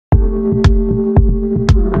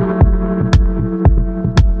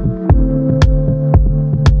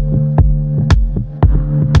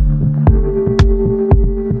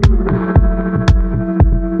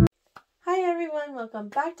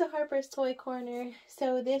Harper's Toy Corner.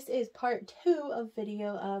 So this is part 2 of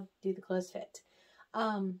video of Do the Clothes Fit?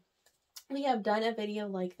 We have done a video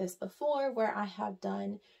like this before where I have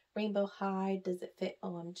done Rainbow High, Does It Fit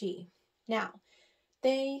OMG? Now,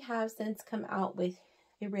 they have since come out with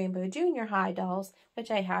the Rainbow Junior High dolls, which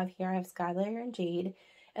I have here. I have Skylar and Jade.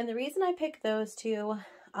 And the reason I picked those two,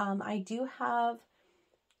 I do have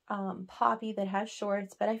Poppy that has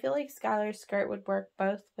shorts, but I feel like Skylar's skirt would work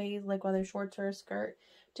both ways, like whether shorts or a skirt,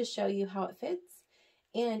 to show you how it fits.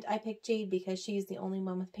 And I picked Jade because she's the only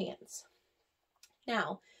one with pants.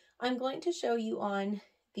 Now, I'm going to show you on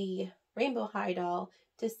the Rainbow High doll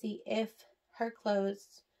to see if her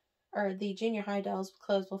clothes, or the Junior High doll's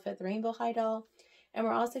clothes, will fit the Rainbow High doll. And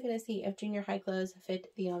we're also going to see if Junior High clothes fit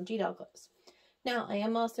the OMG doll clothes. Now, I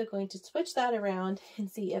am also going to switch that around and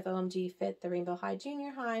see if OMG fit the Rainbow High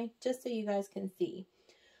Junior High, just so you guys can see.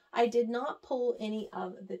 I did not pull any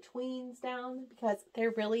of the tweens down because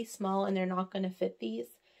they're really small and they're not going to fit these.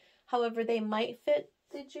 However, they might fit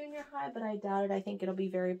the Junior High, but I doubt it. I think it'll be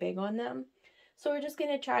very big on them. So we're just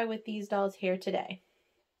going to try with these dolls here today.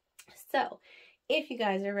 So, if you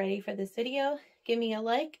guys are ready for this video, give me a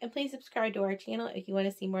like and please subscribe to our channel if you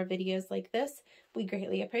want to see more videos like this. We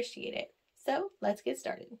greatly appreciate it. So, let's get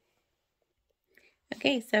started.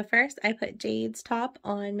 Okay, so first I put Jade's top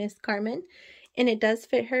on Miss Carmen, and it does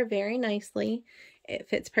fit her very nicely. It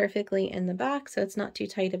fits perfectly in the back, so it's not too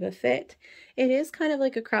tight of a fit. It is kind of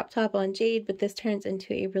like a crop top on Jade, but this turns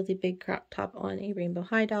into a really big crop top on a Rainbow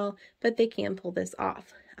High doll, but they can pull this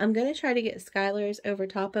off. I'm going to try to get Skylar's over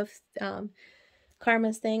top of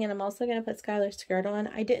Karma's thing, and I'm also going to put Skylar's skirt on.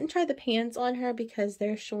 I didn't try the pants on her because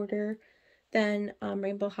they're shorter than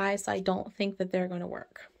Rainbow High, so I don't think that they're going to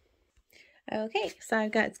work. Okay, so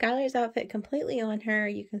I've got Skylar's outfit completely on her.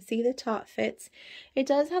 You can see the top fits. It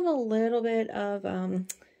does have a little bit of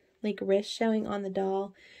like wrist showing on the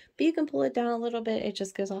doll, but you can pull it down a little bit. It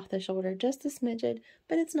just goes off the shoulder just a smidgen,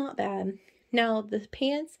 but it's not bad. Now, the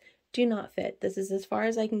pants do not fit. This is as far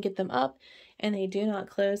as I can get them up, and they do not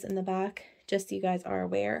close in the back, just so you guys are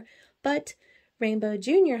aware. But Rainbow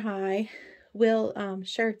Junior High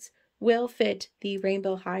shirts will fit the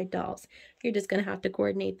Rainbow High dolls. You're just going to have to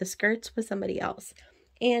coordinate the skirts with somebody else.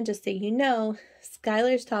 And just so you know,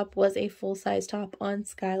 Skylar's top was a full-size top on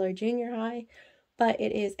Skylar Junior High, but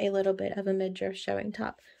it is a little bit of a midriff showing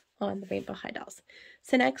top on the Rainbow High dolls.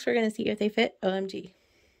 So next we're going to see if they fit OMG.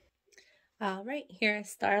 Alright, here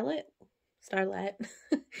is Starlette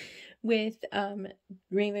with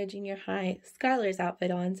Rainbow Junior High Skylar's outfit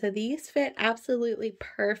on. So these fit absolutely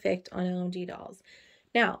perfect on OMG dolls.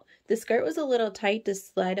 Now, the skirt was a little tight to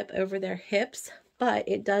slide up over their hips, but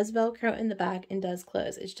it does Velcro in the back and does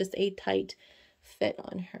close. It's just a tight fit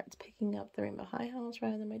on her. It's picking up the Rainbow High house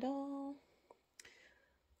rather than my doll.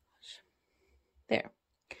 There.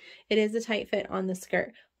 It is a tight fit on the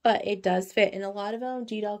skirt, but it does fit, and a lot of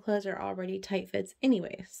OMG doll clothes are already tight fits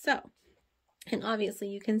anyway. So, and obviously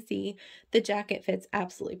you can see the jacket fits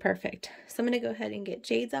absolutely perfect. So I'm going to go ahead and get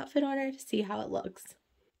Jade's outfit on her to see how it looks.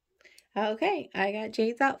 Okay, I got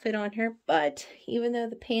Jade's outfit on her, but even though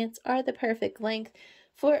the pants are the perfect length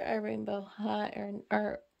for a Rainbow High,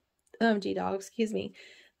 or OMG doll, excuse me,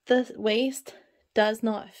 the waist does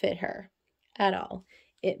not fit her at all.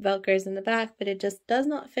 It Velcros in the back, but it just does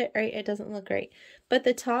not fit right. It doesn't look right. But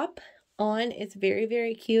the top on is very,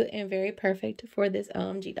 very cute and very perfect for this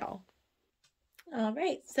OMG doll.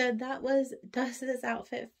 Alright, so that was Does This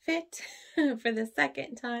Outfit Fit for the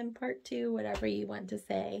second time, part 2, whatever you want to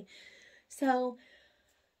say. So,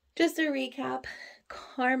 just a recap,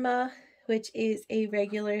 Karma, which is a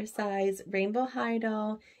regular size Rainbow High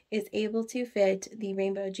doll, is able to fit the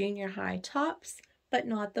Rainbow Junior High tops, but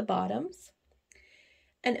not the bottoms.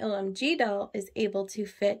 An OMG doll is able to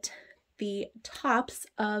fit the tops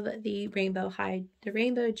of the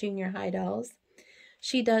Rainbow Junior High dolls.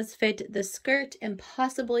 She does fit the skirt and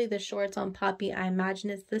possibly the shorts on Poppy. I imagine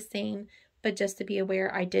it's the same, but just to be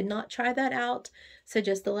aware, I did not try that out, so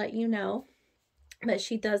just to let you know. But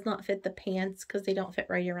she does not fit the pants because they don't fit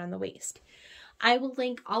right around the waist. I will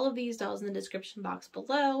link all of these dolls in the description box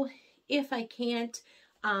below. If I can't,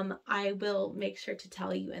 I will make sure to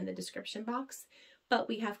tell you in the description box. But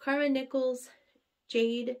we have Karma Nichols,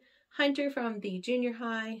 Jade, Hunter from the Junior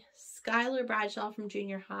High, Skylar Bradshaw from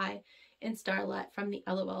Junior High, and Starlette from the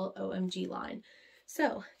LOL OMG line.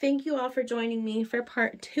 So, thank you all for joining me for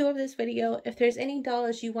part 2 of this video. If there's any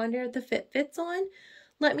dolls you wonder if the fit fits on,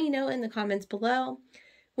 let me know in the comments below.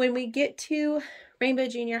 When we get to Rainbow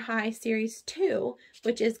Junior High Series 2,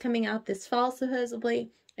 which is coming out this fall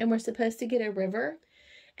supposedly, and we're supposed to get a River.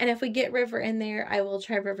 And if we get River in there, I will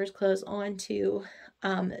try River's clothes on to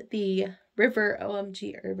the River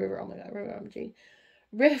OMG, or River, oh my god, River OMG.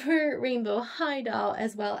 River Rainbow High doll,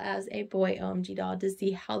 as well as a boy OMG doll, to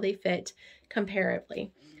see how they fit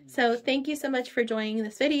comparably. So thank you so much for joining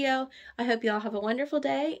this video. I hope you all have a wonderful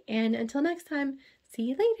day, and until next time, see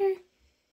you later.